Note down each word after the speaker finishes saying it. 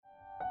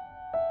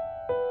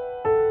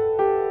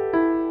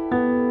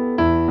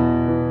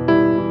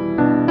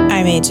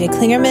I'm AJ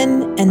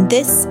Klingerman, and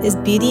this is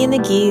Beauty and the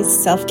Gee's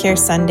Self-Care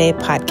Sunday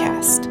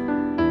podcast.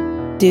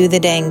 Do the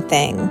dang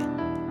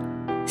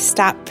thing.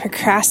 Stop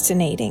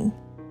procrastinating.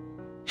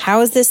 How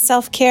is this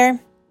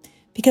self-care?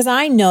 Because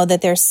I know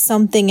that there's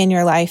something in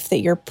your life that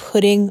you're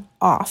putting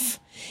off,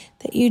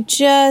 that you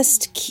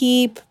just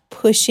keep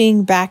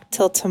pushing back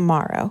till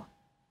tomorrow.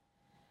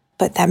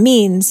 But that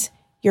means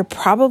you're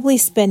probably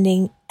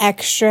spending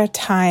extra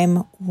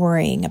time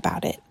worrying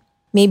about it.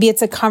 Maybe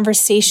it's a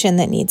conversation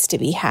that needs to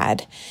be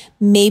had.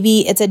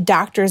 Maybe it's a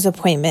doctor's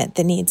appointment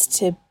that needs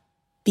to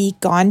be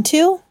gone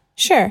to.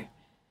 Sure.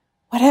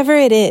 Whatever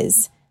it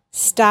is,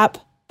 stop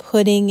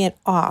putting it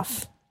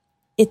off.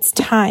 It's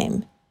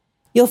time.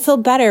 You'll feel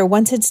better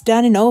once it's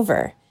done and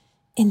over.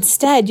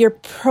 Instead, you're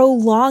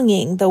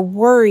prolonging the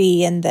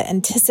worry and the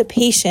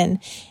anticipation.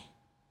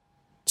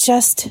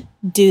 Just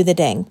do the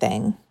dang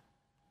thing.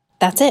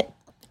 That's it.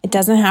 It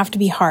doesn't have to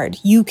be hard.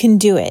 You can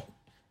do it.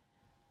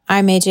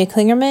 I'm AJ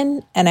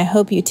Klingerman, and I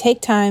hope you take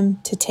time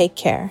to take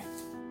care.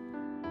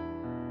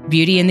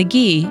 Beauty and the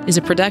Gee is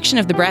a production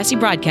of the Brassy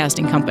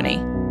Broadcasting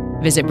Company.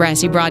 Visit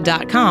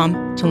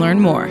brassybrod.com to learn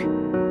more.